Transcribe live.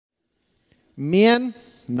Men,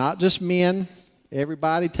 not just men,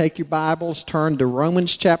 everybody take your Bibles, turn to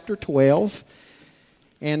Romans chapter 12.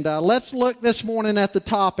 And let's look this morning at the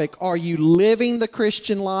topic, are you living the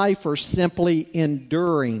Christian life or simply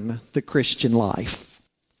enduring the Christian life?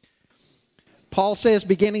 Paul says,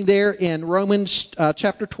 beginning there in Romans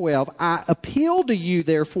chapter 12, I appeal to you,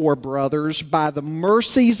 therefore, brothers, by the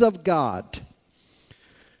mercies of God,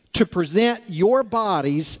 to present your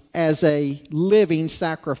bodies as a living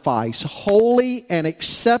sacrifice, holy and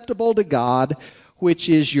acceptable to God, which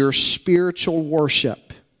is your spiritual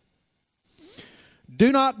worship.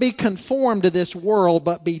 Do not be conformed to this world,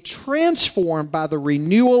 but be transformed by the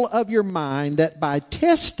renewal of your mind, that by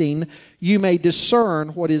testing you may discern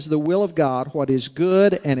what is the will of God, what is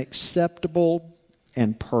good and acceptable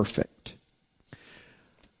and perfect.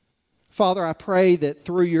 Father, I pray that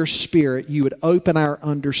through your Spirit you would open our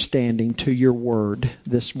understanding to your word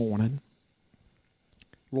this morning.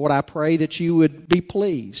 Lord, I pray that you would be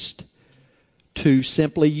pleased to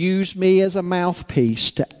simply use me as a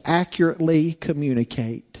mouthpiece to accurately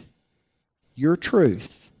communicate your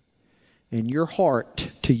truth and your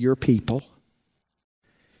heart to your people.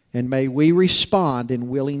 And may we respond in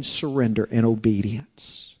willing surrender and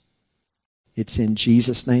obedience. It's in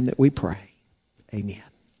Jesus' name that we pray. Amen.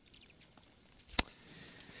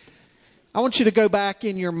 I want you to go back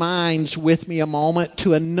in your minds with me a moment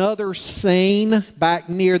to another scene back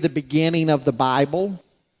near the beginning of the Bible.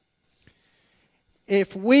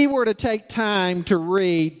 If we were to take time to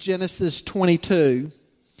read Genesis 22,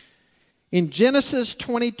 in Genesis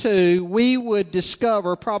 22, we would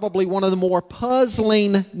discover probably one of the more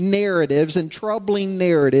puzzling narratives and troubling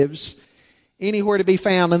narratives anywhere to be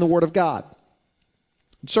found in the Word of God.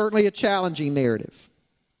 Certainly a challenging narrative.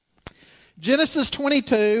 Genesis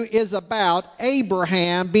 22 is about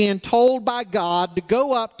Abraham being told by God to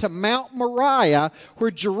go up to Mount Moriah, where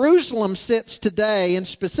Jerusalem sits today, and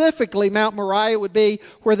specifically Mount Moriah would be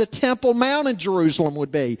where the Temple Mount in Jerusalem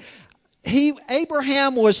would be.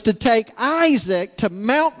 Abraham was to take Isaac to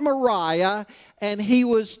Mount Moriah, and he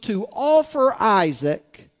was to offer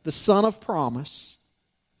Isaac, the son of promise,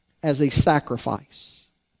 as a sacrifice.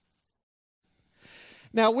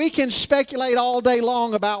 Now, we can speculate all day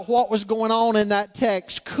long about what was going on in that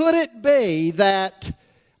text. Could it be that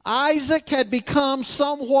Isaac had become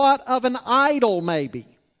somewhat of an idol, maybe,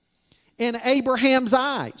 in Abraham's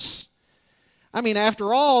eyes? I mean,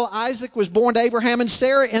 after all, Isaac was born to Abraham and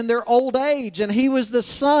Sarah in their old age, and he was the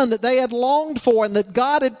son that they had longed for and that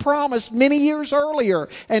God had promised many years earlier.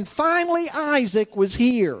 And finally, Isaac was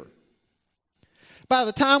here. By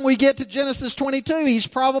the time we get to Genesis 22, he's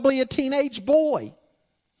probably a teenage boy.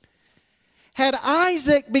 Had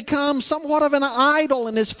Isaac become somewhat of an idol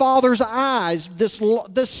in his father's eyes,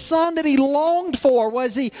 this son that he longed for,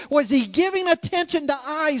 was he giving attention to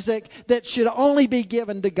Isaac that should only be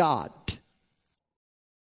given to God?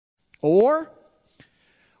 Or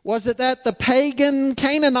was it that the pagan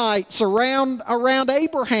Canaanites around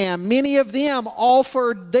Abraham, many of them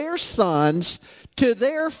offered their sons to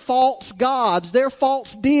their false gods, their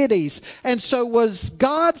false deities? And so was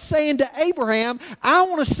God saying to Abraham, I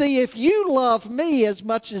want to see if you love me as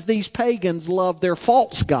much as these pagans love their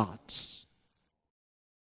false gods.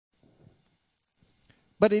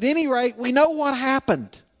 But at any rate, we know what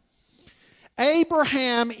happened.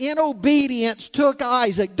 Abraham, in obedience, took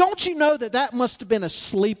Isaac. Don't you know that must have been a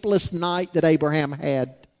sleepless night that Abraham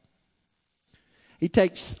had? He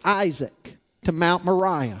takes Isaac to Mount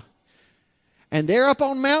Moriah. And there up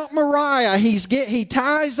on Mount Moriah, he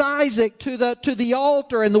ties Isaac to the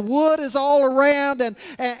altar, and the wood is all around,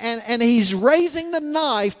 and he's raising the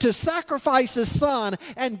knife to sacrifice his son.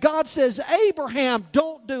 And God says, Abraham,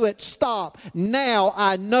 don't do it. Stop. Now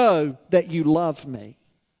I know that you love me.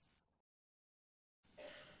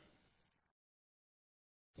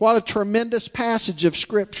 What a tremendous passage of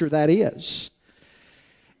Scripture that is.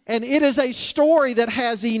 And it is a story that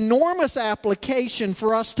has enormous application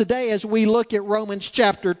for us today as we look at Romans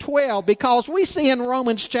chapter 12, because we see in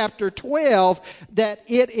Romans chapter 12 that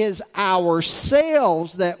it is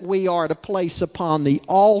ourselves that we are to place upon the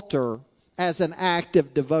altar as an act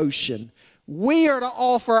of devotion. We are to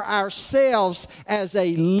offer ourselves as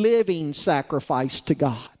a living sacrifice to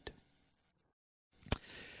God.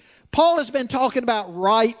 Paul has been talking about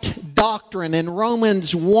right doctrine in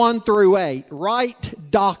Romans 1 through 8. Right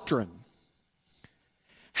doctrine.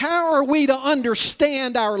 How are we to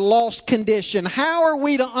understand our lost condition? How are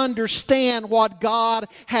we to understand what God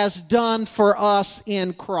has done for us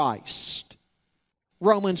in Christ?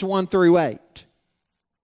 Romans 1 through 8.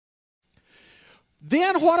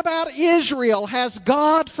 Then what about Israel? Has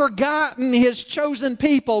God forgotten His chosen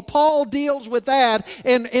people? Paul deals with that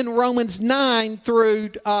in Romans 9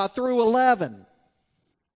 through 11.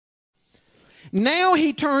 Now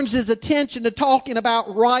he turns his attention to talking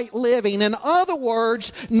about right living. In other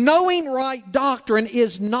words, knowing right doctrine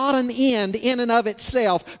is not an end in and of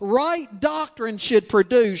itself. Right doctrine should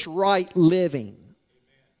produce right living.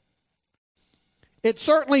 It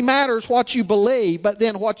certainly matters what you believe, but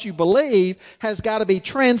then what you believe has got to be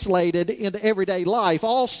translated into everyday life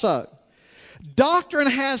also. Doctrine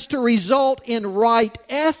has to result in right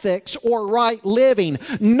ethics or right living.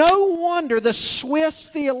 No wonder the Swiss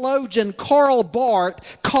theologian Karl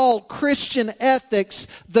Barth called Christian ethics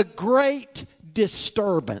the great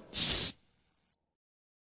disturbance.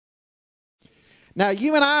 Now,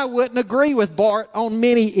 you and I wouldn't agree with Barth on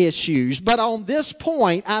many issues, but on this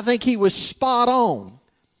point, I think he was spot on.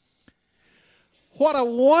 What a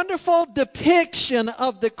wonderful depiction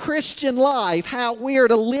of the Christian life, how we are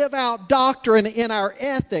to live out doctrine in our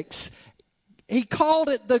ethics. He called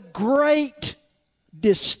it the great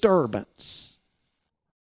disturbance.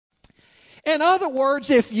 In other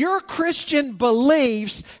words, if your Christian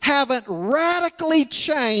beliefs haven't radically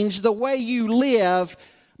changed the way you live,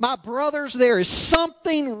 my brothers, there is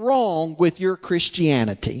something wrong with your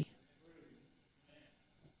Christianity.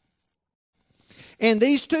 In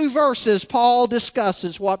these two verses, Paul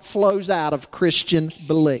discusses what flows out of Christian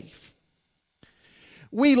belief.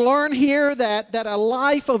 We learn here that a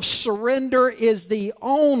life of surrender is the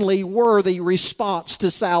only worthy response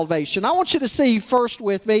to salvation. I want you to see first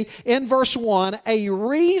with me in verse 1, a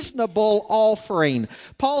reasonable offering.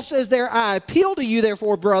 Paul says there, I appeal to you,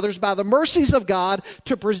 therefore, brothers, by the mercies of God,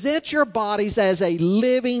 to present your bodies as a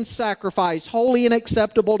living sacrifice, holy and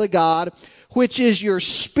acceptable to God, which is your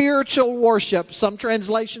spiritual worship. Some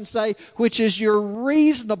translations say, which is your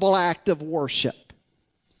reasonable act of worship.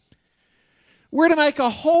 We're to make a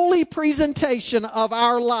holy presentation of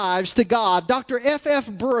our lives to God. Dr. F.F.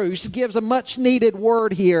 Bruce gives a much needed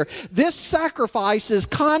word here. This sacrifice is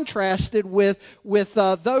contrasted with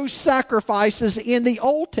those sacrifices in the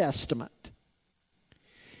Old Testament.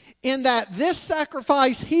 In that this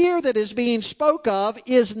sacrifice here that is being spoke of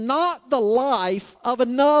is not the life of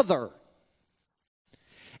another.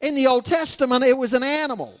 In the Old Testament, it was an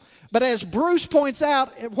animal. But as Bruce points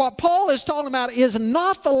out, what Paul is talking about is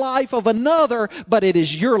not the life of another, but it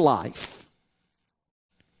is your life.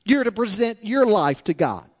 You're to present your life to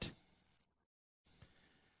God.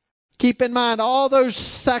 Keep in mind, all those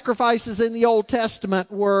sacrifices in the Old Testament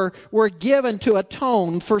were given to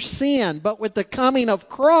atone for sin. But with the coming of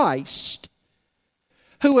Christ,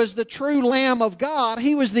 who was the true Lamb of God,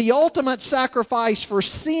 He was the ultimate sacrifice for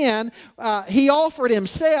sin. He offered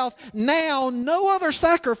Himself. Now, no other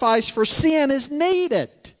sacrifice for sin is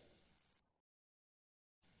needed.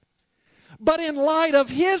 But in light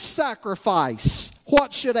of His sacrifice,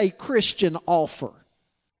 what should a Christian offer?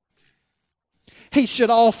 He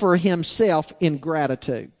should offer himself in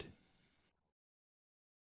gratitude.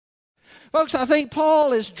 Folks, I think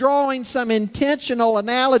Paul is drawing some intentional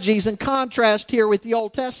analogies and contrast here with the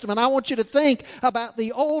Old Testament. I want you to think about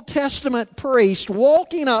the Old Testament priest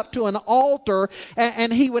walking up to an altar,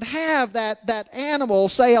 and he would have that animal,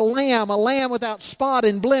 say a lamb without spot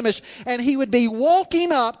and blemish, and he would be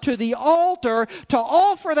walking up to the altar to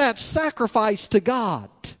offer that sacrifice to God.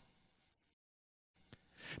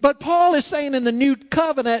 But Paul is saying in the New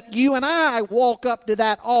Covenant, you and I walk up to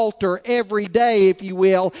that altar every day, if you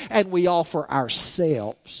will, and we offer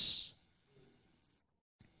ourselves.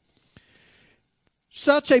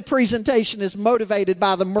 Such a presentation is motivated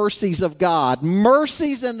by the mercies of God.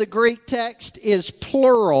 Mercies in the Greek text is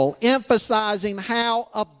plural, emphasizing how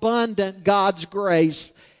abundant God's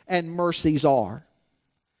grace and mercies are.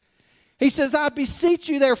 He says, I beseech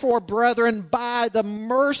you, therefore, brethren, by the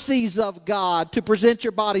mercies of God, to present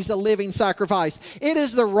your bodies a living sacrifice. It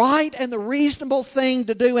is the right and the reasonable thing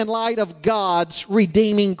to do in light of God's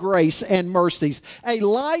redeeming grace and mercies. A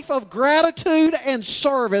life of gratitude and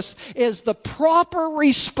service is the proper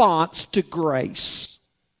response to grace.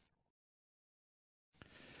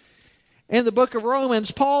 In the book of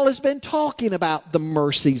Romans, Paul has been talking about the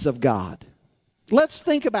mercies of God. Let's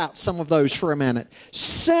think about some of those for a minute.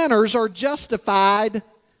 Sinners are justified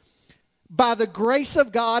by the grace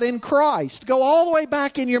of God in Christ. Go all the way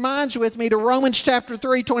back in your minds with me to Romans chapter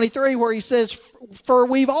 3:23, where he says, for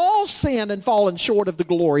we've all sinned and fallen short of the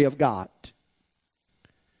glory of God.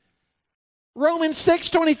 Romans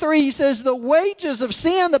 6:23, he says, the wages of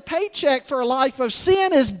sin, the paycheck for a life of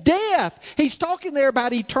sin is death. He's talking there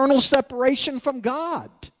about eternal separation from God.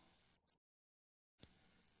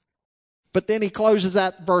 But then he closes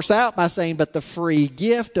that verse out by saying, but the free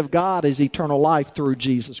gift of God is eternal life through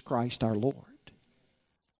Jesus Christ our Lord.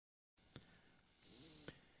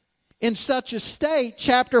 In such a state,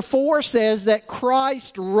 chapter 4 says that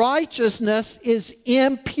Christ's righteousness is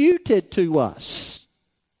imputed to us.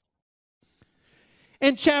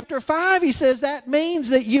 In chapter 5, he says that means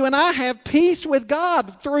that you and I have peace with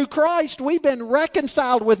God. Through Christ, we've been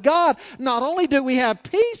reconciled with God. Not only do we have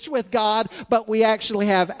peace with God, but we actually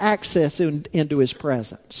have access into His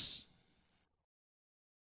presence.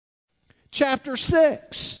 Chapter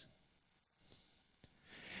 6.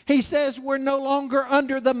 He says we're no longer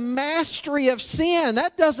under the mastery of sin.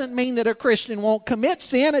 That doesn't mean that a Christian won't commit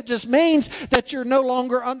sin. It just means that you're no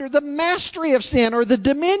longer under the mastery of sin or the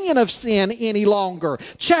dominion of sin any longer.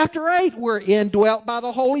 Chapter 8, we're indwelt by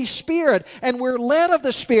the Holy Spirit and we're led of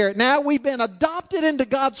the Spirit. Now we've been adopted into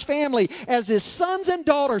God's family as His sons and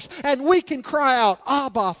daughters, and we can cry out,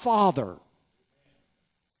 Abba, Father.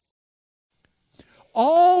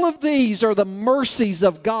 All of these are the mercies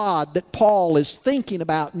of God that Paul is thinking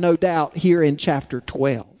about, no doubt, here in chapter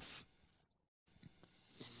 12.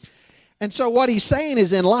 And so what he's saying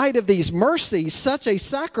is, in light of these mercies, such a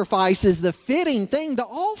sacrifice is the fitting thing to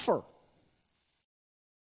offer.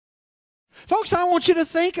 Folks, I want you to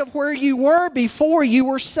think of where you were before you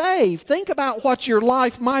were saved. Think about what your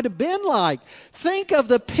life might have been like. Think of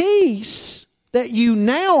the peace that you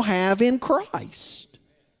now have in Christ.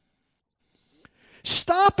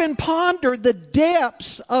 Stop and ponder the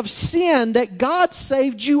depths of sin that God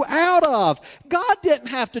saved you out of. God didn't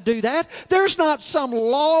have to do that. There's not some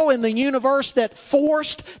law in the universe that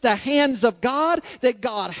forced the hands of God, that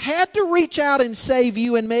God had to reach out and save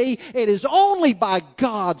you and me. It is only by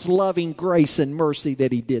God's loving grace and mercy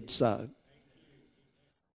that He did so.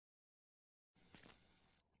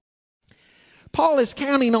 Paul is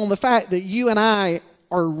counting on the fact that you and I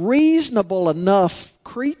are reasonable enough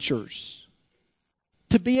creatures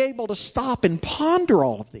to be able to stop and ponder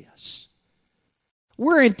all of this.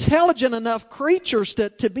 We're intelligent enough creatures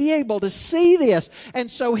to be able to see this.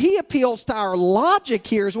 And so he appeals to our logic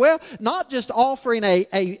here as well, not just offering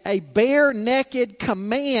a bare naked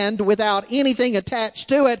command without anything attached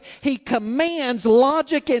to it. He commands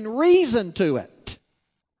logic and reason to it.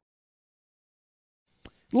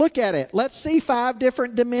 Look at it. Let's see 5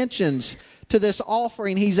 different dimensions to this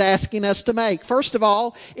offering he's asking us to make. First of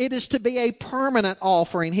all, it is to be a permanent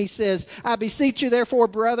offering. He says, I beseech you therefore,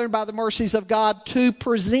 brethren, by the mercies of God, to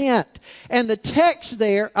present. And the text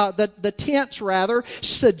there, the tense rather,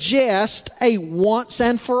 suggests a once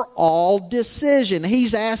and for all decision.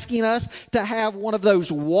 He's asking us to have one of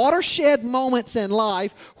those watershed moments in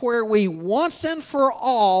life where we once and for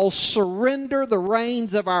all surrender the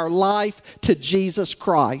reins of our life to Jesus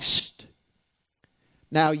Christ.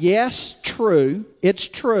 Now, yes, true, it's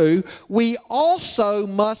true. We also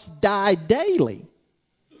must die daily.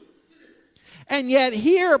 And yet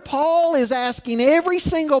here, Paul is asking every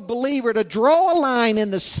single believer to draw a line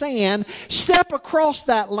in the sand, step across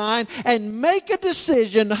that line, and make a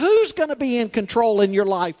decision who's going to be in control in your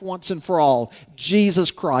life once and for all.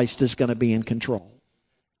 Jesus Christ is going to be in control.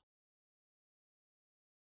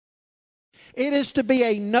 It is to be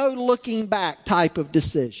a no looking back type of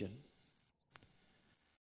decision.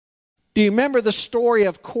 Do you remember the story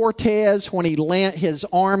of Cortez when his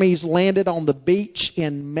armies landed on the beach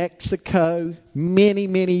in Mexico many,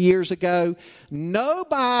 many years ago?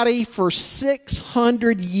 Nobody for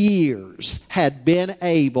 600 years had been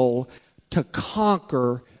able to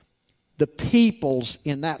conquer the peoples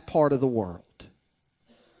in that part of the world.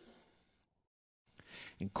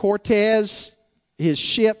 And Cortez, his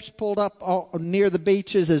ships pulled up near the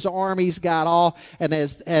beaches, his armies got off, and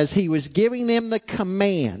as he was giving them the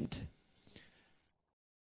command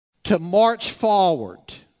to march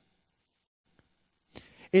forward,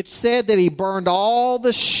 it said that he burned all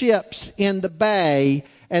the ships in the bay,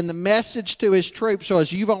 and the message to his troops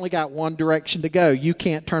was, you've only got one direction to go. You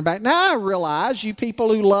can't turn back. Now I realize, you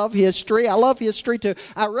people who love history, I love history too,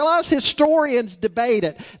 I realize historians debate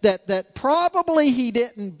it, that probably he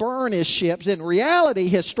didn't burn his ships. In reality,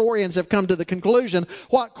 historians have come to the conclusion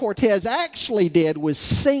what Cortez actually did was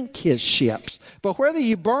sink his ships. But whether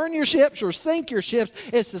you burn your ships or sink your ships,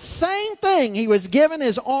 it's the same thing. He was giving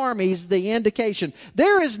his armies the indication.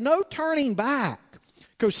 There is no turning back.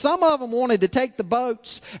 Because some of them wanted to take the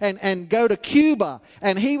boats and go to Cuba.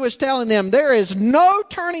 And he was telling them, there is no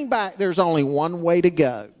turning back. There's only one way to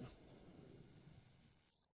go.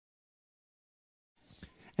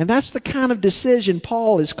 And that's the kind of decision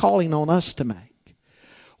Paul is calling on us to make.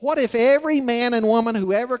 What if every man and woman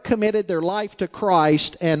who ever committed their life to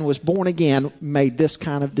Christ and was born again made this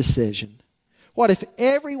kind of decision? What if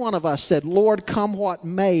every one of us said, Lord, come what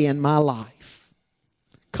may in my life?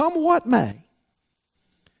 Come what may.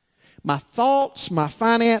 My thoughts, my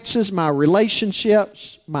finances, my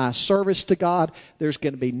relationships, my service to God, there's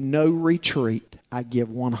going to be no retreat. I give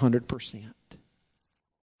 100%.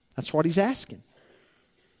 That's what he's asking.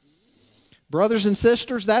 Brothers and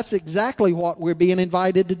sisters, that's exactly what we're being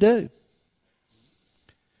invited to do.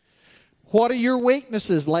 What are your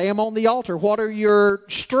weaknesses? Lay them on the altar. What are your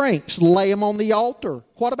strengths? Lay them on the altar.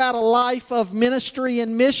 What about a life of ministry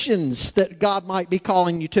and missions that God might be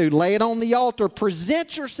calling you to? Lay it on the altar.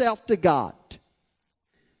 Present yourself to God.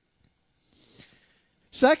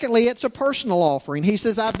 Secondly, it's a personal offering. He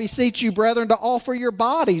says, I beseech you, brethren, to offer your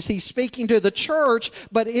bodies. He's speaking to the church,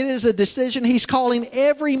 but it is a decision he's calling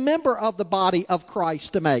every member of the body of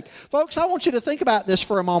Christ to make. Folks, I want you to think about this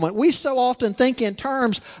for a moment. We so often think in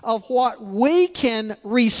terms of what we can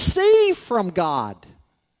receive from God.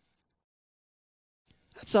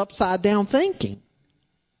 That's upside down thinking.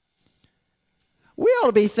 We ought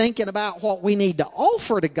to be thinking about what we need to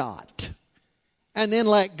offer to God. And then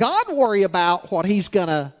let God worry about what he's going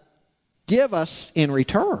to give us in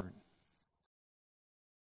return.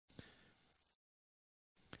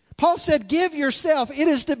 Paul said, give yourself. It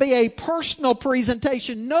is to be a personal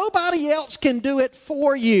presentation. Nobody else can do it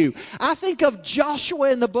for you. I think of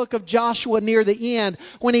Joshua in the book of Joshua near the end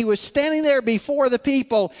when he was standing there before the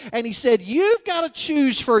people and he said, you've got to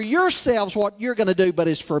choose for yourselves what you're going to do, but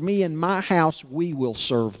as for me and my house, we will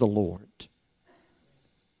serve the Lord.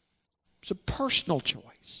 It's a personal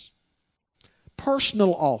choice.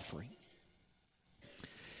 Personal offering.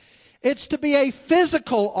 It's to be a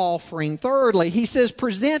physical offering. Thirdly, he says,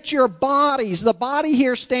 present your bodies. The body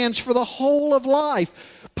here stands for the whole of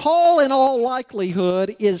life. Paul, in all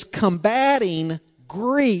likelihood, is combating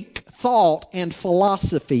Greek thought and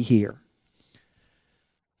philosophy here.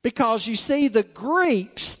 Because you see, the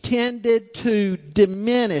Greeks tended to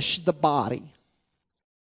diminish the body.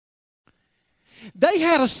 They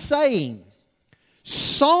had a saying,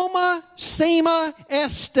 soma sema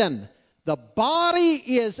estin. The body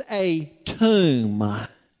is a tomb.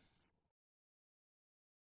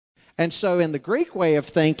 And so in the Greek way of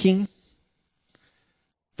thinking,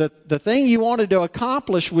 the thing you wanted to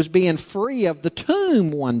accomplish was being free of the tomb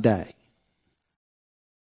one day.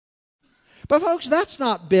 But folks, that's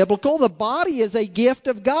not biblical. The body is a gift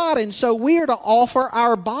of God, and so we are to offer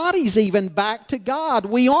our bodies even back to God.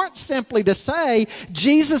 We aren't simply to say,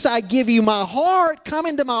 Jesus, I give you my heart, come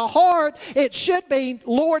into my heart. It should be,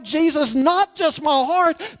 Lord Jesus, not just my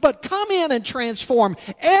heart, but come in and transform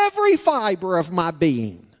every fiber of my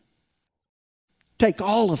being. Take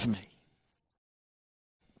all of me.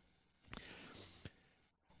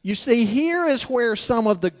 You see, here is where some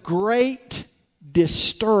of the great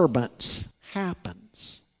disturbance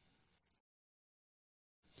happens.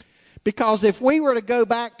 Because if we were to go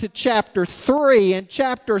back to chapter 3, in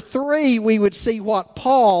chapter 3 we would see what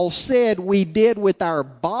Paul said we did with our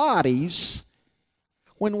bodies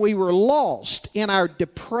when we were lost in our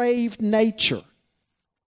depraved nature.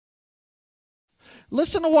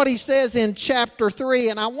 Listen to what he says in chapter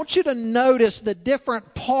 3, and I want you to notice the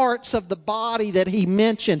different parts of the body that he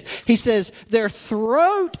mentioned. He says, their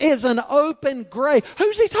throat is an open grave.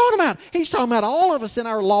 Who's he talking about? He's talking about all of us in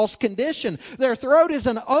our lost condition. Their throat is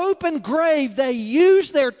an open grave. They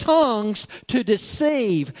use their tongues to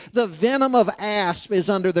deceive. The venom of asp is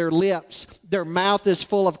under their lips. Their mouth is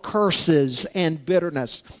full of curses and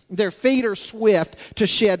bitterness. Their feet are swift to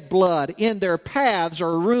shed blood. In their paths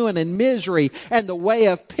are ruin and misery, and the way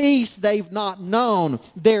of peace they've not known.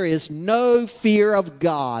 There is no fear of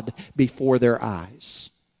God before their eyes.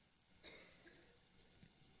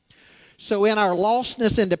 So in our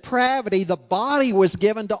lostness and depravity, the body was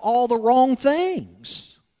given to all the wrong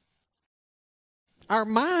things. Our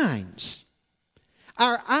minds,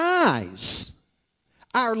 our eyes,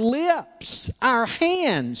 our lips, our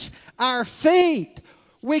hands, our feet.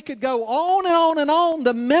 We could go on and on and on.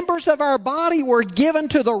 The members of our body were given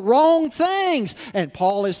to the wrong things. And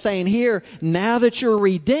Paul is saying here, now that you're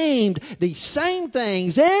redeemed, the same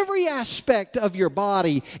things, every aspect of your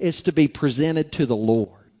body is to be presented to the Lord.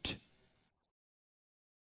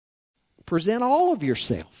 Present all of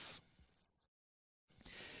yourself.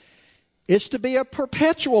 It's to be a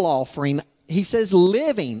perpetual offering. He says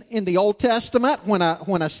living. In the Old Testament, when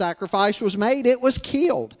a sacrifice was made, it was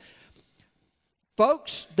killed.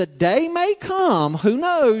 Folks, the day may come, who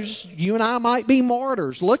knows, you and I might be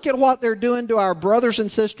martyrs. Look at what they're doing to our brothers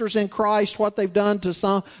and sisters in Christ, what they've done to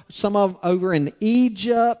some of them over in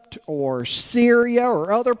Egypt or Syria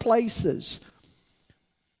or other places.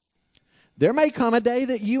 There may come a day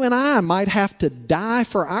that you and I might have to die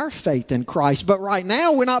for our faith in Christ. But right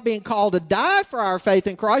now, we're not being called to die for our faith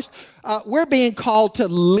in Christ. We're being called to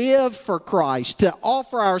live for Christ, to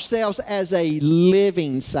offer ourselves as a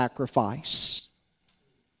living sacrifice.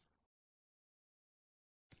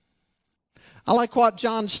 I like what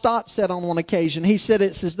John Stott said on one occasion. He said,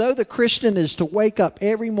 it's as though the Christian is to wake up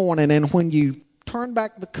every morning, and when you turn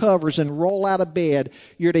back the covers and roll out of bed,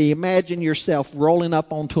 you're to imagine yourself rolling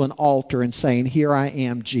up onto an altar and saying, here I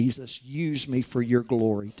am, Jesus. Use me for your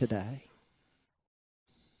glory today.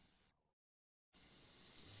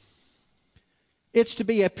 It's to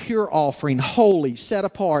be a pure offering, holy, set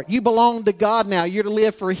apart. You belong to God now. You're to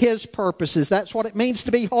live for His purposes. That's what it means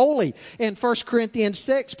to be holy. In 1 Corinthians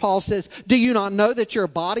 6, Paul says, do you not know that your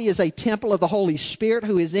body is a temple of the Holy Spirit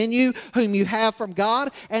who is in you, whom you have from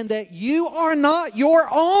God, and that you are not your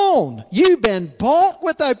own? You've been bought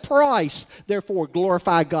with a price. Therefore,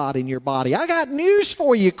 glorify God in your body. I got news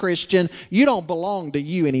for you, Christian. You don't belong to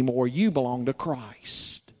you anymore. You belong to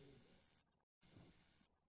Christ.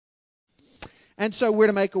 And so we're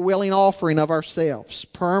to make a willing offering of ourselves.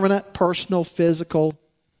 Permanent, personal, physical,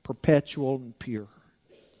 perpetual, and pure.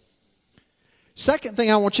 Second thing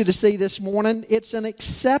I want you to see this morning, it's an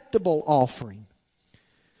acceptable offering.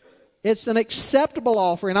 It's an acceptable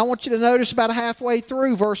offering. I want you to notice about halfway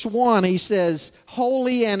through verse 1, he says,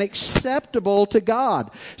 holy and acceptable to God.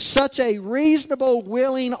 Such a reasonable,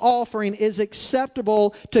 willing offering is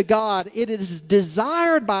acceptable to God. It is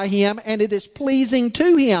desired by Him and it is pleasing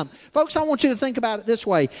to Him. Folks, I want you to think about it this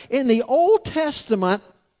way. In the Old Testament,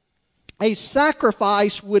 a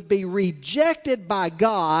sacrifice would be rejected by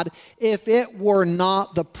God if it were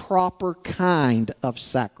not the proper kind of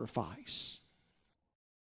sacrifice.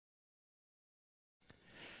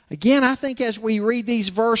 Again, I think as we read these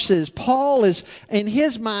verses, Paul is, in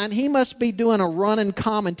his mind, he must be doing a running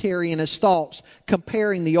commentary in his thoughts,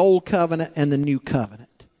 comparing the Old Covenant and the New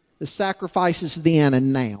Covenant. The sacrifices then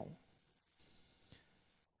and now.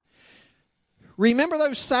 Remember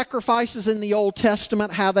those sacrifices in the Old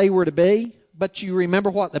Testament, how they were to be? But you remember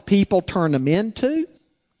what the people turned them into?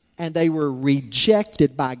 And they were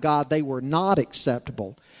rejected by God. They were not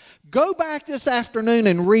acceptable. Go back this afternoon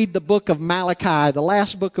and read the book of Malachi, the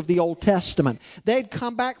last book of the Old Testament. They'd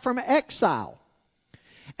come back from exile.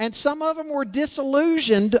 And some of them were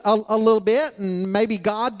disillusioned a little bit, and maybe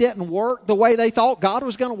God didn't work the way they thought God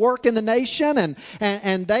was going to work in the nation,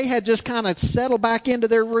 and they had just kind of settled back into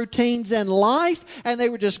their routines in life, and they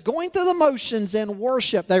were just going through the motions in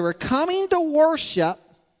worship. They were coming to worship.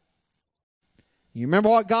 You remember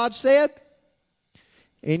what God said?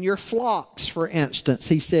 In your flocks, for instance,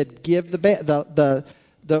 He said, give the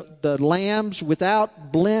lambs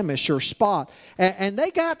without blemish or spot. And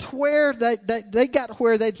they got to where they got to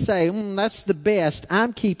where they'd say, that's the best.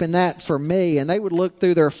 I'm keeping that for me. And they would look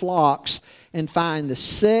through their flocks and find the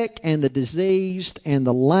sick and the diseased and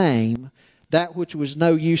the lame, that which was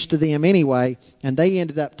no use to them anyway. And they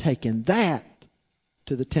ended up taking that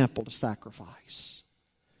to the temple to sacrifice.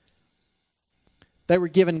 They were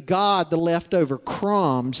giving God the leftover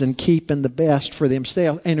crumbs and keeping the best for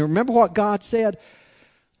themselves. And remember what God said?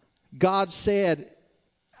 God said,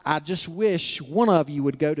 I just wish one of you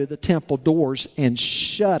would go to the temple doors and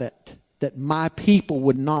shut it, that my people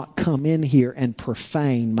would not come in here and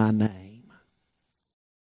profane my name.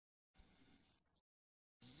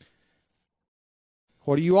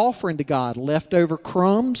 What are you offering to God? Leftover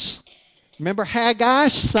crumbs? Remember Haggai?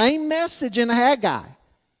 Same message in Haggai.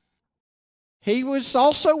 He was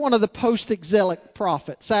also one of the post-exilic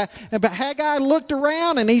prophets. But Haggai looked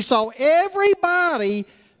around and he saw everybody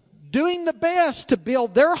doing the best to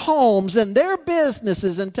build their homes and their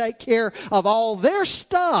businesses and take care of all their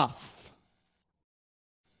stuff,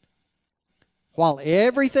 while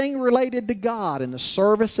everything related to God and the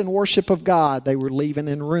service and worship of God, they were leaving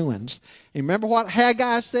in ruins. And remember what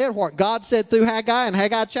Haggai said, what God said through Haggai in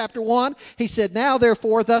Haggai chapter 1? He said, now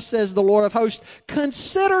therefore, thus says the Lord of hosts,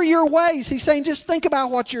 consider your ways. He's saying, just think about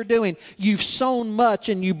what you're doing. You've sown much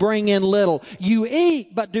and you bring in little. You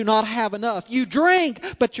eat but do not have enough. You drink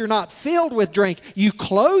but you're not filled with drink. You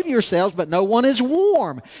clothe yourselves but no one is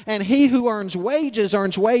warm. And he who earns wages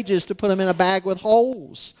to put them in a bag with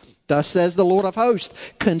holes. Thus says the Lord of hosts,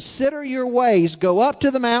 consider your ways, go up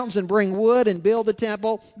to the mountains and bring wood and build the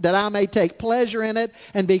temple, that I may take pleasure in it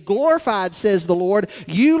and be glorified, says the Lord.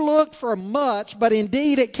 You looked for much, but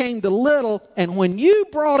indeed it came to little, and when you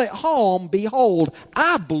brought it home, behold,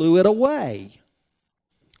 I blew it away.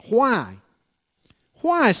 Why?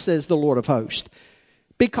 Why, says the Lord of hosts?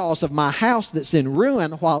 Because of my house that's in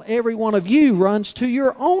ruin, while every one of you runs to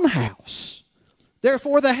your own house.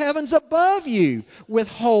 Therefore the heavens above you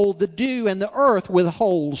withhold the dew, and the earth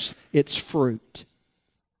withholds its fruit.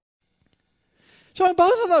 So in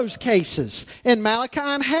both of those cases, in Malachi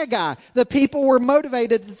and Haggai, the people were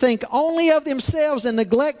motivated to think only of themselves and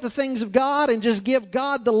neglect the things of God and just give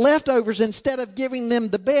God the leftovers instead of giving them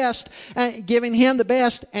the best, giving Him the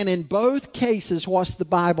best. And in both cases, what's the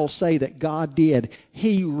Bible say that God did?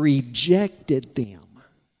 He rejected them.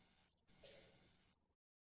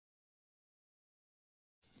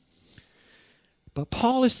 But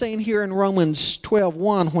Paul is saying here in Romans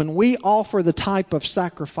 12:1, when we offer the type of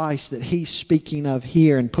sacrifice that he's speaking of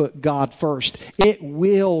here and put God first, it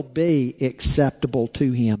will be acceptable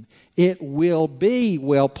to Him. It will be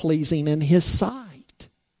well-pleasing in His sight.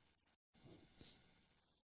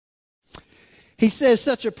 He says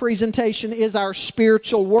such a presentation is our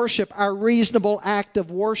spiritual worship, our reasonable act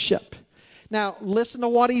of worship. Now, listen to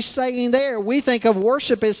what he's saying there. We think of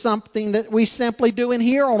worship as something that we simply do in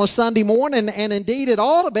here on a Sunday morning, and indeed it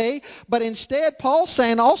ought to be. But instead, Paul's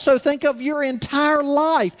saying also think of your entire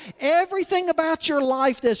life, everything about your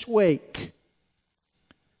life this week.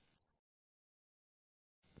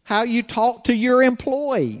 How you talk to your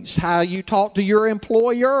employees, how you talk to your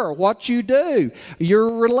employer, what you do,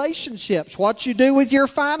 your relationships, what you do with your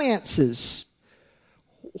finances.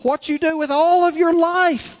 What you do with all of your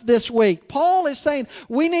life this week. Paul is saying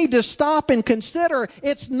we need to stop and consider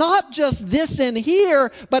it's not just this in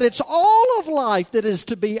here, but it's all of life that is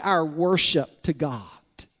to be our worship to God.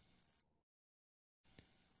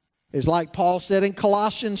 It's like Paul said in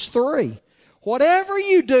Colossians 3. Whatever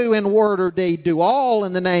you do in word or deed, do all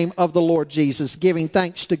in the name of the Lord Jesus, giving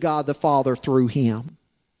thanks to God the Father through Him.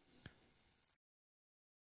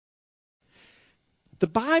 The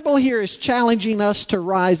Bible here is challenging us to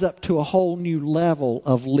rise up to a whole new level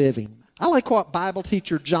of living. I like what Bible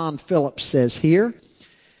teacher John Phillips says here.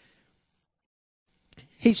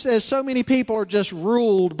 He says so many people are just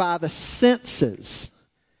ruled by the senses.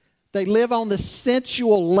 They live on the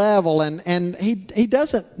sensual level, and he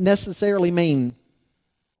doesn't necessarily mean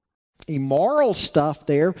immoral stuff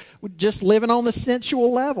there, just living on the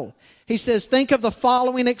sensual level. He says, think of the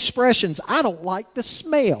following expressions. I don't like the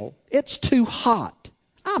smell. It's too hot.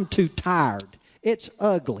 I'm too tired. It's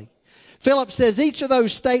ugly. Phillips says each of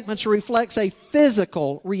those statements reflects a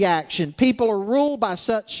physical reaction. People are ruled by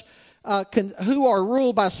such who are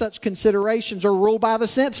ruled by such considerations are ruled by the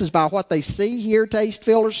senses, by what they see, hear, taste,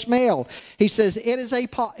 feel, or smell. He says it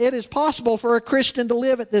is possible for a Christian to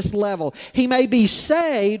live at this level. He may be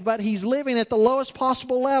saved, but he's living at the lowest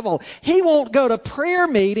possible level. He won't go to prayer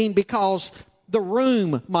meeting because the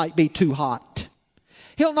room might be too hot.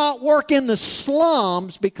 He'll not work in the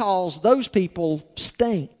slums because those people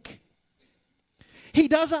stink. He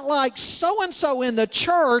doesn't like so-and-so in the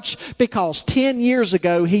church because 10 years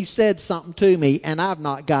ago he said something to me and I've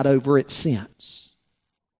not got over it since.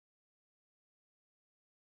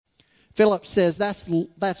 Phillips says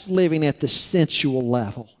that's living at the sensual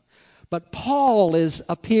level. But Paul is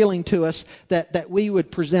appealing to us that we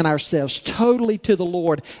would present ourselves totally to the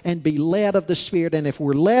Lord and be led of the Spirit. And if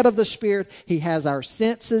we're led of the Spirit, He has our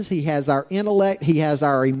senses, He has our intellect, He has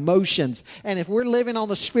our emotions. And if we're living on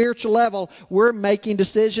the spiritual level, we're making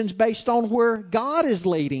decisions based on where God is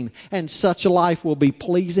leading. And such a life will be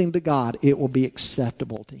pleasing to God. It will be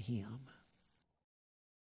acceptable to Him.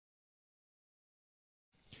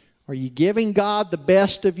 Are you giving God the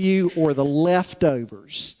best of you or the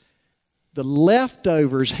leftovers? The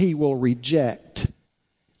leftovers He will reject.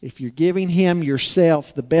 If you're giving Him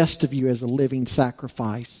yourself, the best of you as a living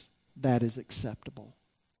sacrifice, that is acceptable.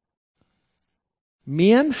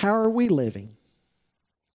 Men, how are we living?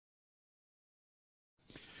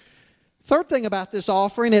 Third thing about this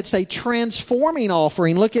offering, it's a transforming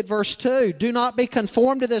offering. Look at verse 2. Do not be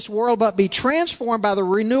conformed to this world, but be transformed by the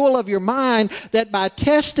renewal of your mind, that by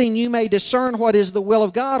testing you may discern what is the will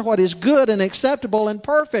of God, what is good and acceptable and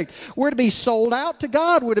perfect. We're to be sold out to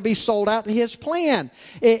God. We're to be sold out to His plan.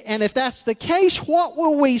 And if that's the case, what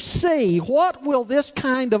will we see? What will this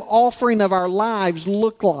kind of offering of our lives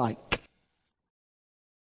look like?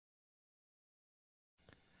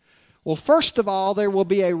 Well, first of all, there will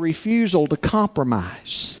be a refusal to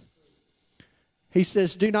compromise. He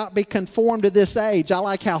says, do not be conformed to this age. I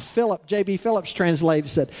like how J.B. Phillips translated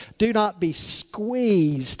said, do not be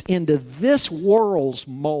squeezed into this world's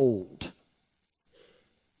mold.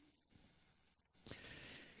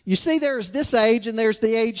 You see, there's this age and there's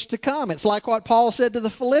the age to come. It's like what Paul said to the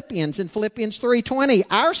Philippians in Philippians 3:20.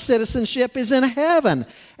 Our citizenship is in heaven,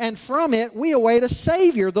 and from it we await a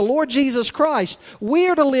Savior, the Lord Jesus Christ. We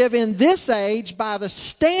are to live in this age by the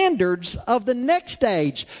standards of the next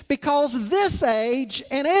age, because this age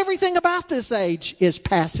and everything about this age is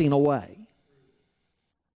passing away.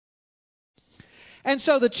 And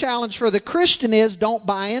so the challenge for the Christian is, don't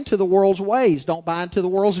buy into the world's ways. Don't buy into the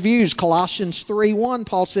world's views. Colossians 3:1,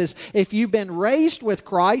 Paul says, if you've been raised with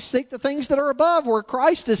Christ, seek the things that are above, where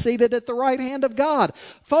Christ is seated at the right hand of God.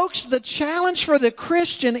 Folks, the challenge for the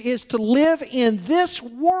Christian is to live in this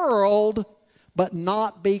world, but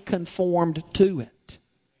not be conformed to it.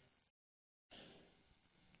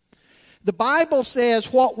 The Bible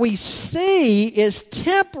says what we see is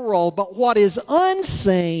temporal, but what is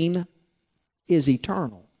unseen is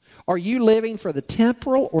eternal. Are you living for the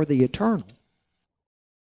temporal or the eternal?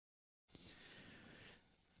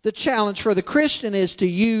 The challenge for the Christian is to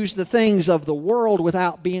use the things of the world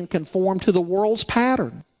without being conformed to the world's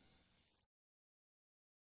pattern.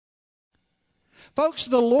 Folks,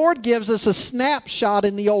 the Lord gives us a snapshot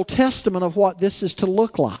in the Old Testament of what this is to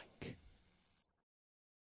look like.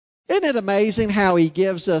 Isn't it amazing how He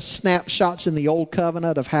gives us snapshots in the Old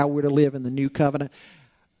Covenant of how we're to live in the New Covenant?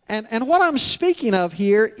 And what I'm speaking of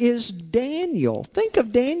here is Daniel. Think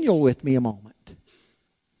of Daniel with me a moment.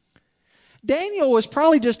 Daniel was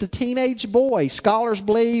probably just a teenage boy. Scholars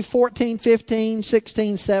believe 14, 15,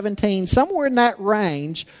 16, 17, somewhere in that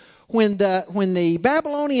range, when the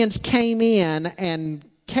Babylonians came in and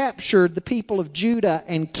captured the people of Judah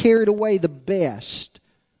and carried away the best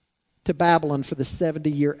to Babylon for the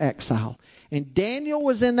 70-year exile. And Daniel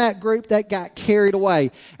was in that group that got carried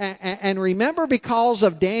away. And remember, because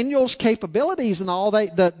of Daniel's capabilities and all,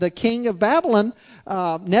 the king of Babylon,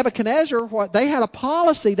 Nebuchadnezzar, they had a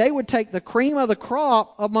policy. They would take the cream of the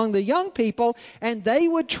crop among the young people, and they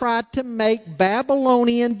would try to make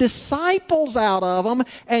Babylonian disciples out of them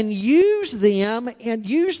and use them and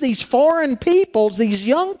use these foreign peoples, these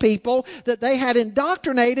young people that they had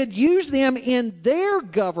indoctrinated, use them in their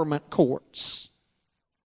government courts.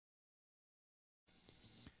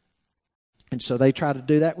 And so they try to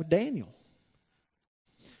do that with Daniel.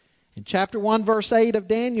 In chapter 1, verse 8 of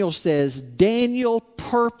Daniel says, Daniel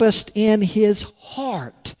purposed in his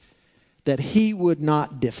heart that he would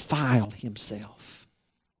not defile himself.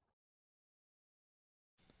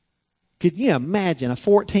 Could you imagine a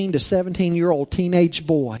 14 to 17-year-old teenage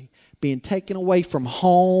boy being taken away from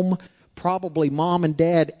home, probably mom and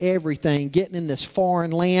dad, everything, getting in this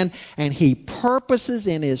foreign land, and he purposes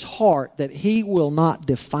in his heart that he will not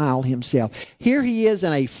defile himself. Here he is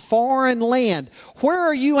in a foreign land. Where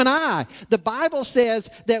are you and I? The Bible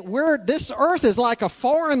says that this earth is like a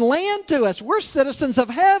foreign land to us. We're citizens of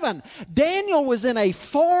heaven. Daniel was in a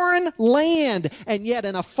foreign land, and yet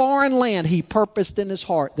in a foreign land he purposed in his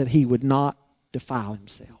heart that he would not defile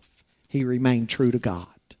himself. He remained true to God.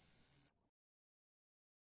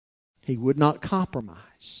 He would not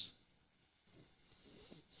compromise.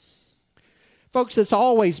 Folks, it's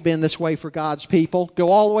always been this way for God's people. Go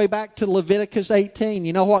all the way back to Leviticus 18.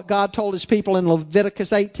 You know what God told His people in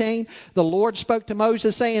Leviticus 18? The Lord spoke to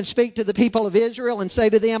Moses, saying, speak to the people of Israel and say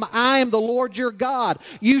to them, I am the Lord your God.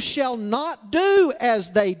 You shall not do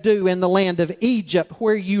as they do in the land of Egypt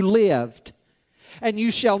where you lived. And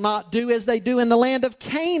you shall not do as they do in the land of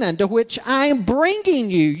Canaan, to which I am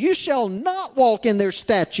bringing you. You shall not walk in their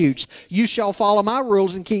statutes. You shall follow my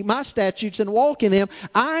rules and keep my statutes and walk in them.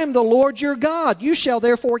 I am the Lord your God. You shall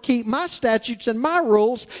therefore keep my statutes and my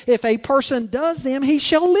rules. If a person does them, he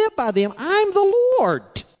shall live by them. I am the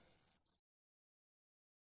Lord.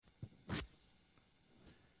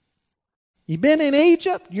 You've been in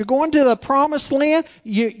Egypt. You're going to the promised land.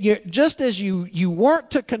 You just as you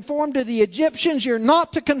weren't to conform to the Egyptians, you're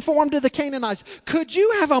not to conform to the Canaanites. Could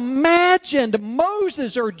you have imagined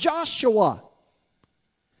Moses or Joshua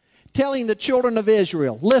telling the children of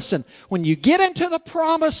Israel, listen, when you get into the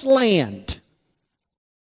promised land,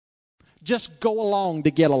 just go along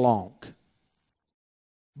to get along.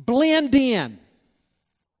 Blend in.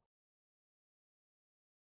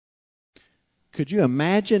 Could you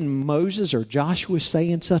imagine Moses or Joshua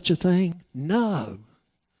saying such a thing? No.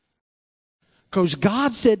 Because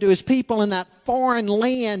God said to His people in that foreign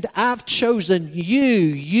land, I've chosen you.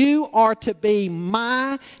 You are to be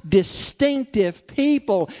my distinctive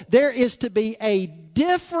people. There is to be a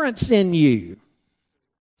difference in you.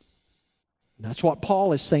 That's what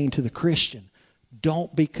Paul is saying to the Christian.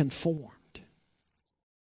 Don't be conformed.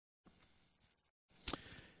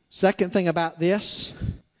 Second thing about this,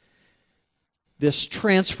 This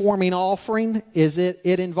transforming offering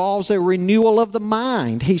it involves a renewal of the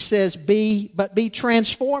mind. He says, be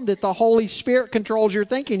transformed, that the Holy Spirit controls your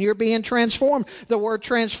thinking. You're being transformed. The word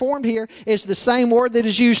transformed here is the same word that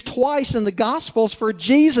is used twice in the Gospels for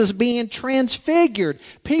Jesus being transfigured.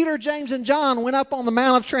 Peter, James, and John went up on the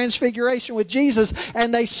Mount of Transfiguration with Jesus,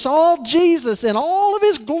 and they saw Jesus in all of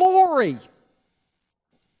His glory.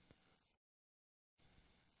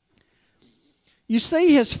 You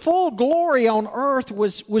see, His full glory on earth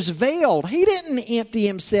was veiled. He didn't empty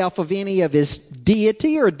Himself of any of His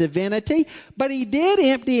deity or divinity, but He did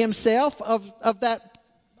empty Himself of that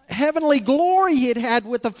heavenly glory He had had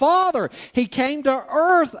with the Father. He came to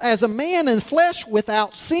earth as a man in flesh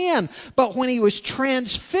without sin. But when He was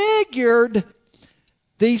transfigured,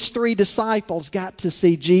 these three disciples got to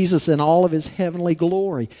see Jesus in all of His heavenly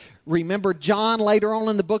glory. Remember John later on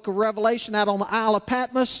in the book of Revelation out on the Isle of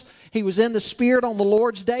Patmos? He was in the Spirit on the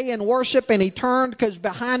Lord's day in worship, and he turned because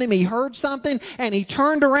behind him he heard something, and he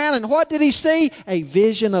turned around, and what did he see? A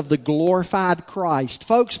vision of the glorified Christ.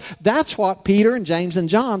 Folks, that's what Peter and James and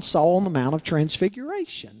John saw on the Mount of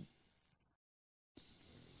Transfiguration.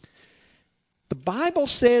 The Bible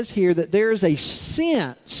says here that there is a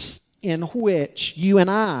sense in which you and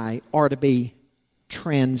I are to be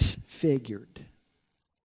transfigured.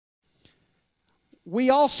 We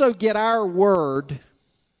also get our word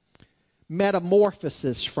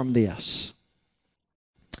metamorphosis from this.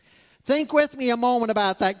 Think with me a moment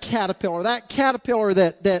about that caterpillar. That caterpillar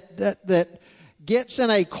that gets in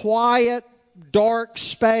a quiet, dark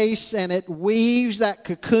space and it weaves that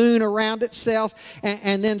cocoon around itself,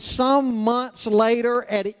 and then some months later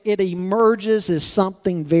it emerges as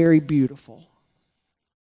something very beautiful.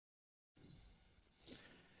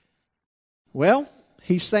 Well,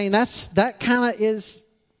 he's saying that kind of is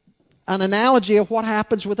an analogy of what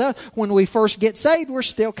happens with us. When we first get saved, we're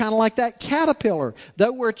still kind of like that caterpillar.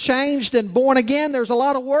 Though we're changed and born again, there's a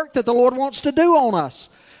lot of work that the Lord wants to do on us.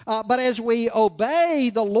 But as we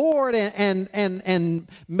obey the Lord and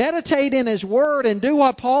meditate in His Word and do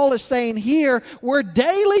what Paul is saying here, we're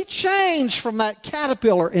daily changed from that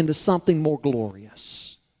caterpillar into something more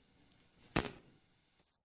glorious.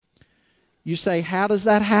 You say, how does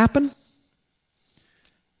that happen?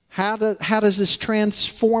 How does this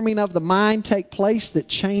transforming of the mind take place that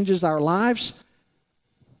changes our lives?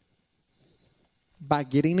 By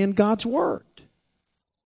getting in God's Word.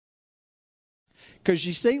 Because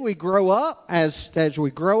you see, we grow up, as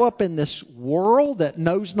we grow up in this world that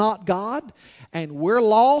knows not God, and we're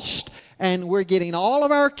lost, and we're getting all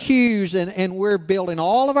of our cues, and we're building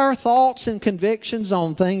all of our thoughts and convictions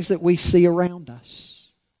on things that we see around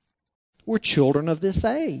us. We're children of this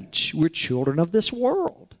age. We're children of this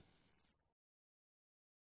world.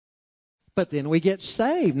 But then we get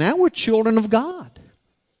saved. Now we're children of God.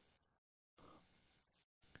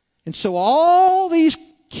 And so all these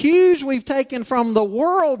cues we've taken from the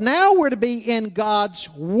world, now we're to be in God's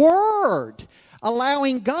Word,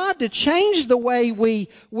 allowing God to change the way we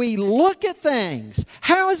look at things.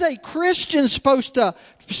 How is a Christian supposed to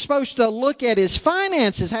look at his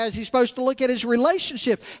finances? How is he supposed to look at his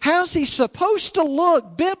relationship? How is he supposed to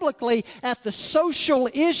look biblically at the social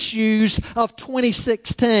issues of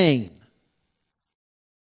 2016?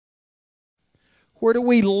 Where do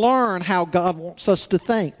we learn how God wants us to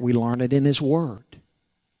think? We learn it in His Word.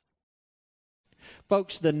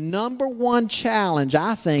 Folks, the number one challenge,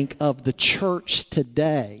 I think, of the church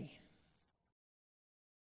today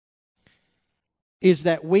is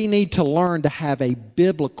that we need to learn to have a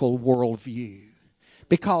biblical worldview.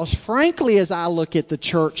 Because frankly, as I look at the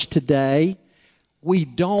church today, we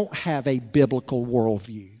don't have a biblical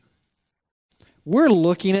worldview. We're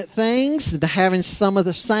looking at things and having some of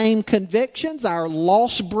the same convictions our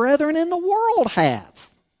lost brethren in the world have.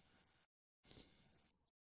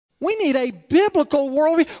 We need a biblical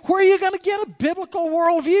worldview. Where are you going to get a biblical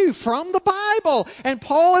worldview? From the Bible. And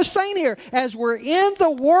Paul is saying here, as we're in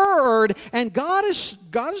the Word, and God is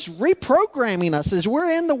reprogramming us, as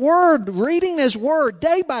we're in the Word, reading His Word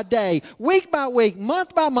day by day, week by week,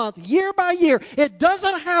 month by month, year by year. It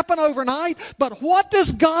doesn't happen overnight, but what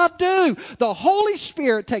does God do? The Holy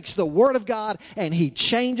Spirit takes the Word of God and He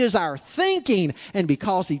changes our thinking. And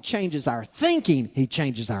because He changes our thinking, He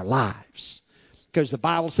changes our lives. Because the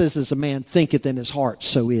Bible says, as a man thinketh in his heart,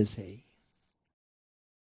 so is he.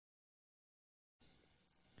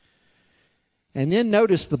 And then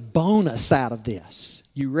notice the bonus out of this.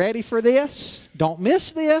 You ready for this? Don't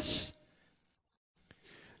miss this.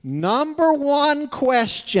 Number one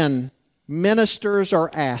question ministers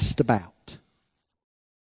are asked about: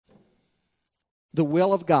 the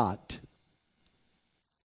will of God.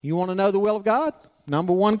 You want to know the will of God?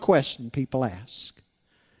 Number one question people ask.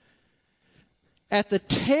 At the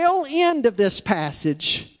tail end of this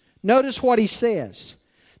passage, notice what he says.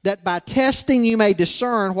 That by testing you may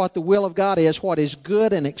discern what the will of God is, what is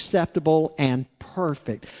good and acceptable and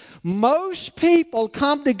perfect. Most people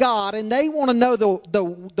come to God and they want to know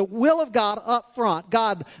the will of God up front.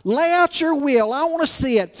 God, lay out your will. I want to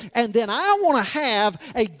see it. And then I want to have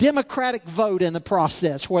a democratic vote in the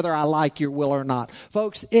process, whether I like your will or not.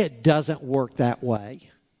 Folks, it doesn't work that way.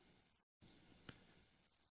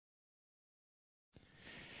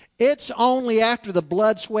 It's only after the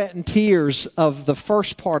blood, sweat, and tears of the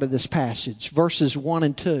first part of this passage, verses 1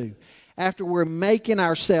 and 2, after we're making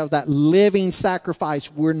ourselves that living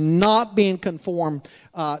sacrifice, we're not being conformed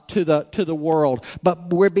to the world,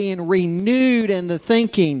 but we're being renewed in the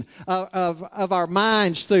thinking of our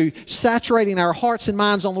minds through saturating our hearts and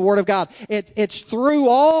minds on the Word of God. It's through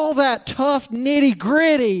all that tough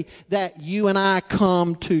nitty-gritty that you and I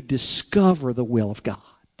come to discover the will of God.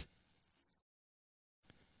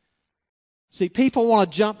 See, people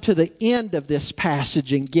want to jump to the end of this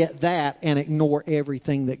passage and get that and ignore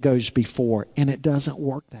everything that goes before, and it doesn't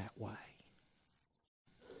work that way.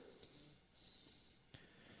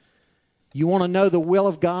 You want to know the will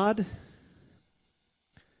of God?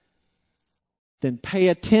 Then pay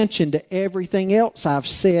attention to everything else I've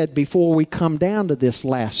said before we come down to this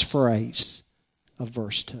last phrase of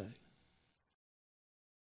verse 2.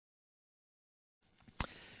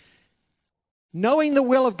 Knowing the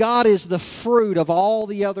will of God is the fruit of all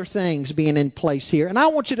the other things being in place here. And I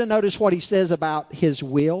want you to notice what he says about his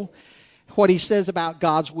will, what he says about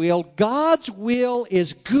God's will. God's will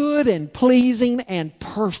is good and pleasing and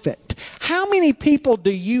perfect. How many people do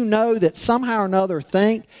you know that somehow or another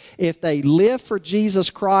think if they live for Jesus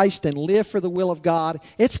Christ and live for the will of God,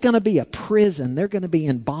 it's going to be a prison, they're going to be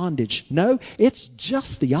in bondage? No, it's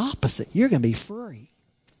just the opposite. You're going to be free.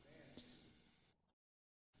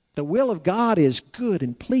 The will of God is good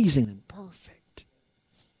and pleasing and perfect.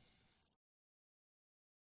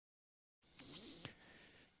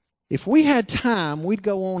 If we had time, we'd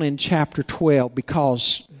go on in chapter 12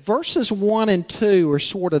 because verses 1 and 2 are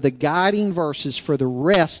sort of the guiding verses for the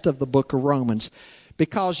rest of the book of Romans.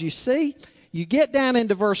 Because you see, you get down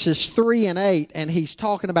into verses 3 and 8 and he's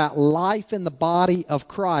talking about life in the body of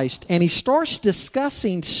Christ. And he starts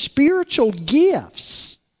discussing spiritual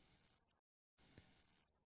gifts.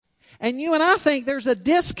 And you and I think there's a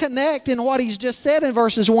disconnect in what he's just said in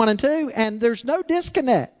verses 1 and 2, and there's no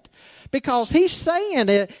disconnect. Because he's saying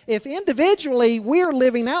if individually we're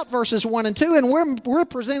living out verses 1 and 2 and we're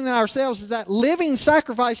presenting ourselves as that living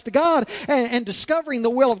sacrifice to God and discovering the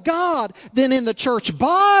will of God, then in the church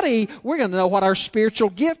body, we're going to know what our spiritual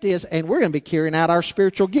gift is, and we're going to be carrying out our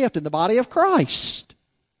spiritual gift in the body of Christ.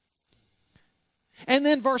 And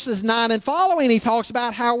then verses 9 and following, he talks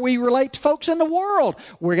about how we relate to folks in the world.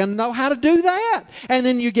 We're going to know how to do that. And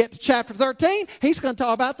then you get to chapter 13, he's going to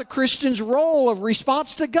talk about the Christian's role of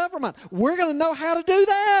response to government. We're going to know how to do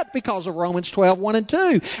that because of Romans 12, 1 and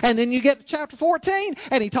 2. And then you get to chapter 14,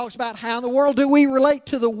 and he talks about how in the world do we relate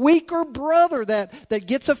to the weaker brother that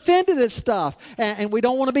gets offended at stuff. And we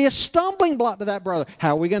don't want to be a stumbling block to that brother.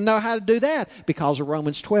 How are we going to know how to do that? Because of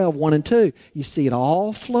Romans 12, 1 and 2. You see, it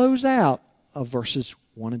all flows out of verses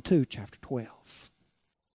 1 and 2, chapter 12.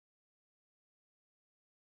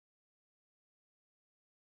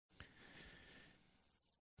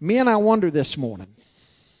 Men, I wonder this morning,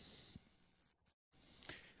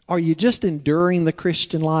 are you just enduring the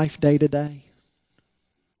Christian life day to day?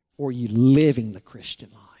 Or are you living the Christian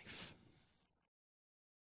life?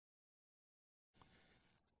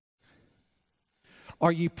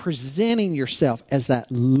 Are you presenting yourself as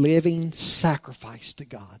that living sacrifice to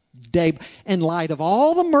God? In light of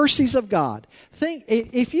all the mercies of God. Think,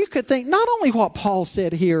 if you could think, not only what Paul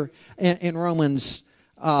said here in Romans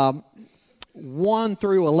 1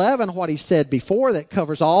 through 11, what he said before that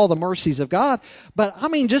covers all the mercies of God, but I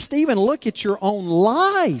mean, just even look at your own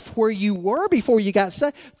life, where you were before you got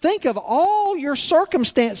saved. Think of all your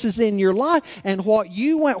circumstances in your life and what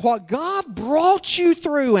God brought you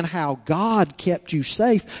through and how God kept you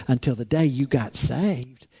safe until the day you got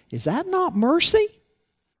saved. Is that not mercy?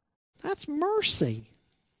 That's mercy.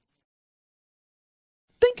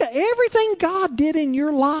 Think of everything God did in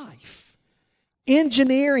your life.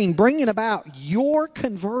 Engineering, bringing about your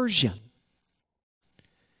conversion.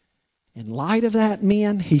 In light of that,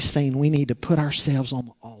 men, he's saying we need to put ourselves on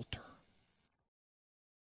the altar.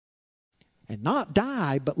 And not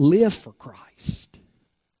die, but live for Christ.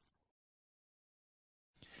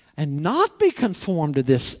 And not be conformed to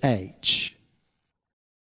this age,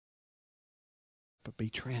 but be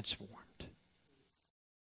transformed.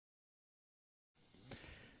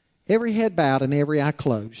 Every head bowed and every eye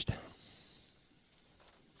closed.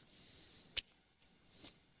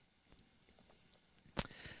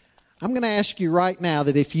 I'm going to ask you right now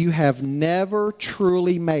that if you have never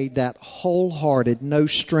truly made that wholehearted, no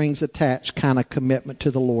strings attached kind of commitment to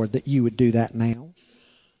the Lord, that you would do that now.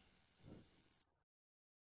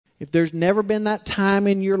 If there's never been that time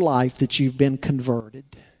in your life that you've been converted,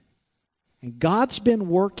 and God's been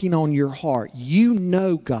working on your heart, you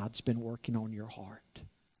know God's been working on your heart.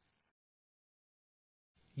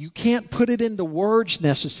 You can't put it into words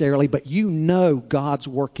necessarily, but you know God's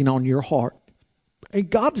working on your heart. And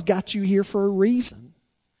God's got you here for a reason.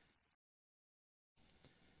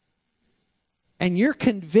 And you're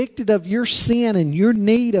convicted of your sin and your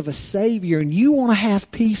need of a Savior, and you want to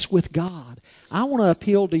have peace with God. I want to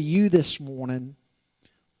appeal to you this morning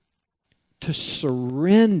to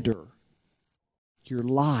surrender your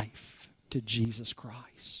life to Jesus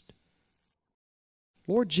Christ.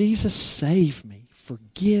 Lord Jesus, save me.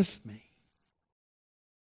 Forgive me.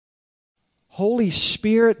 Holy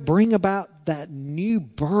Spirit, bring about that new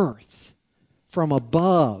birth from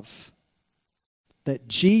above that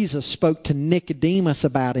Jesus spoke to Nicodemus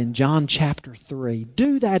about in John chapter 3.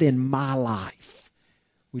 Do that in my life.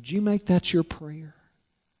 Would you make that your prayer?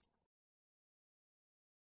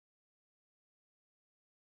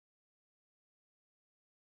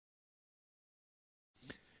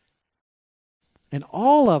 And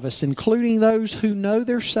all of us, including those who know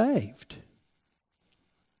they're saved,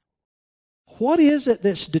 what is it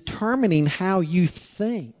that's determining how you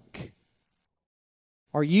think?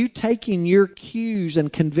 Are you taking your cues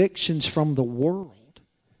and convictions from the world?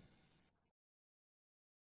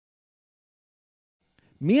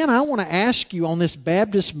 Men, I want to ask you on this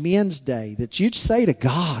Baptist Men's Day that you'd say to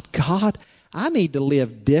God, God, I need to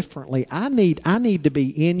live differently. I need to be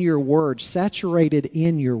in your word, saturated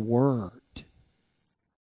in your word.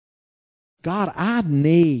 God, I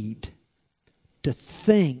need to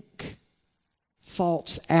think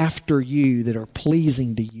thoughts after you that are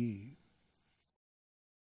pleasing to you.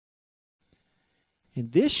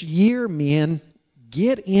 And this year, men,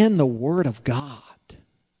 get in the Word of God.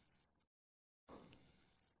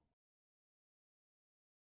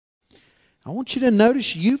 I want you to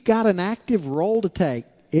notice you've got an active role to take.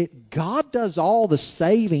 God does all the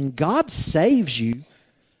saving. God saves you.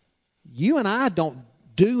 You and I don't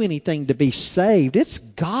do anything to be saved. It's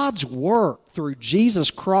God's work through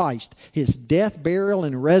Jesus Christ, His death, burial,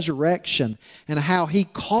 and resurrection, and how He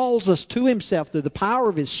calls us to Himself through the power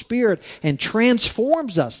of His Spirit and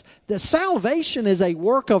transforms us. The salvation is a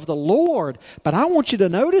work of the Lord, but I want you to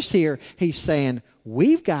notice here, He's saying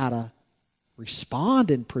we've got to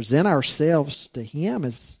respond and present ourselves to Him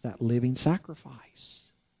as that living sacrifice.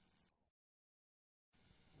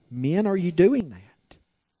 Men, are you doing that?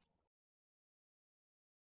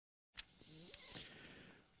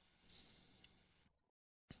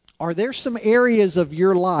 Are there some areas of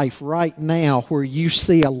your life right now where you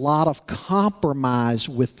see a lot of compromise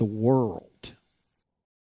with the world?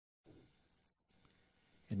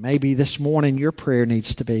 And maybe this morning your prayer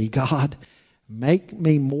needs to be, God, make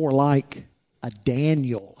me more like a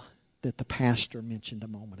Daniel that the pastor mentioned a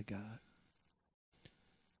moment ago,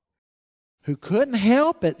 who couldn't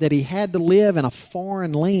help it that he had to live in a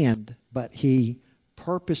foreign land, but he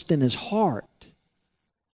purposed in his heart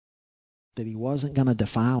that he wasn't going to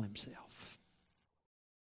defile himself.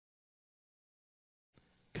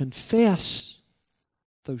 Confess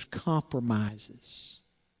those compromises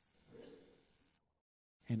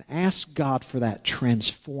and ask God for that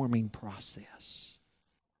transforming process.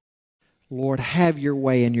 Lord, have your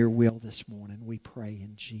way and your will this morning, we pray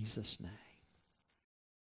in Jesus' name.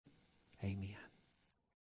 Amen.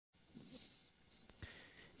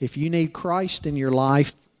 If you need Christ in your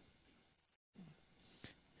life,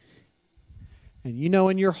 and you know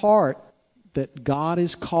in your heart that God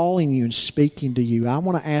is calling you and speaking to you, I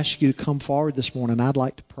want to ask you to come forward this morning. I'd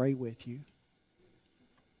like to pray with you.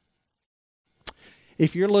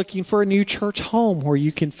 If you're looking for a new church home where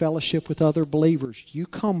you can fellowship with other believers, you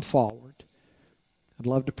come forward. I'd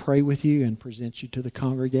love to pray with you and present you to the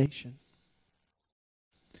congregation.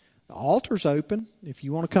 The altar's open. If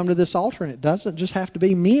you want to come to this altar, and it doesn't just have to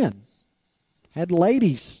be men. Had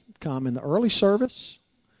ladies come in the early service.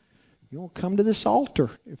 You want to come to this altar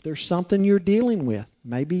if there's something you're dealing with.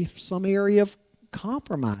 Maybe some area of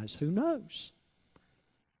compromise. Who knows?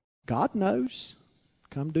 God knows.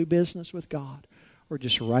 Come do business with God. Or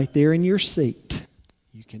just right there in your seat,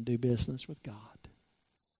 you can do business with God.